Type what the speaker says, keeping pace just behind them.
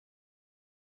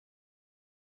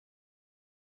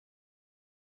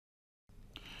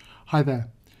Hi there.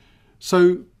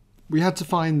 So we had to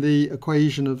find the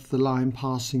equation of the line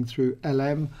passing through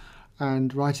LM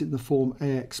and write it in the form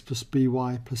ax plus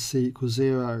by plus c equals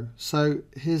 0. So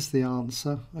here's the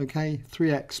answer, okay?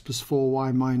 3x plus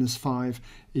 4y minus 5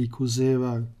 equals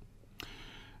 0.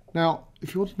 Now,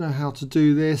 if you want to know how to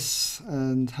do this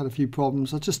and had a few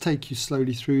problems, I'll just take you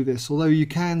slowly through this, although you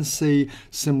can see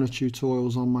similar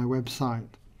tutorials on my website.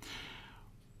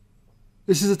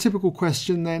 This is a typical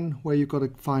question then where you've got to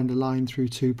find a line through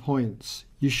 2 points.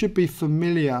 You should be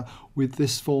familiar with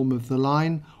this form of the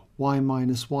line, y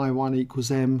minus y1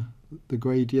 equals m, the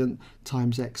gradient,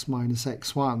 times x minus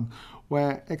x1,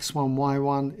 where x1,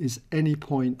 y1 is any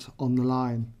point on the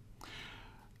line.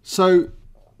 So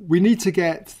we need to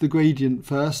get the gradient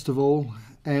first of all,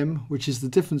 m, which is the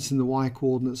difference in the y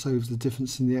coordinates over the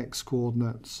difference in the x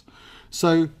coordinates.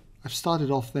 So I've started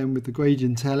off then with the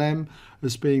gradient Lm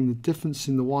as being the difference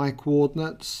in the y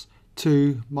coordinates,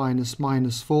 2 minus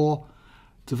minus 4,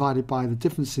 divided by the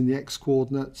difference in the x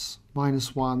coordinates,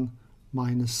 minus 1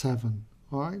 minus 7.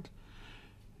 All right.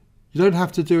 You don't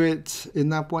have to do it in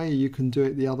that way. You can do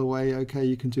it the other way. Okay,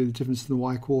 you can do the difference in the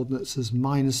y coordinates as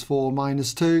minus 4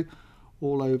 minus 2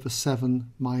 all over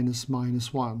 7 minus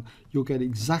minus 1. You'll get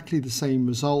exactly the same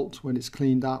result when it's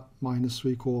cleaned up, minus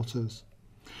 3/4.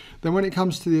 Then when it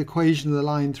comes to the equation of the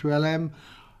line through LM,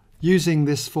 using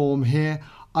this form here,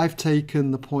 I've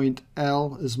taken the point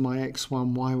L as my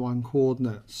x1, y1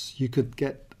 coordinates. You could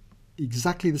get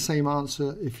exactly the same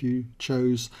answer if you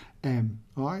chose M.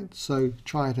 All right, so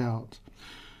try it out.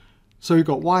 So we've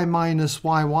got y minus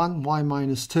y1, y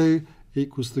minus 2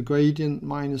 equals the gradient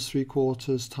minus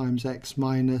 3/4 times x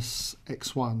minus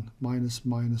x1, minus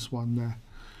minus 1 there.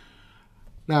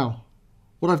 Now,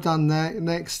 what I've done there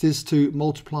next is to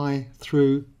multiply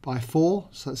through by 4.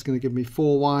 So that's going to give me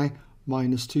 4y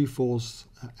minus 2 4's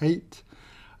 8.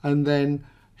 And then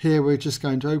here we're just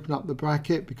going to open up the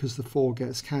bracket because the 4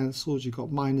 gets cancelled. You've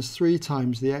got minus 3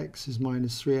 times the x is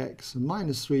minus 3x. And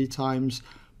minus 3 times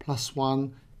plus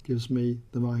 1 gives me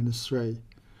the minus 3.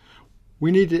 We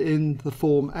need it in the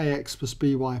form ax plus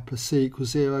by plus c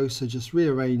equals 0. So just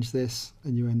rearrange this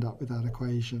and you end up with that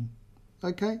equation.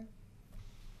 Okay?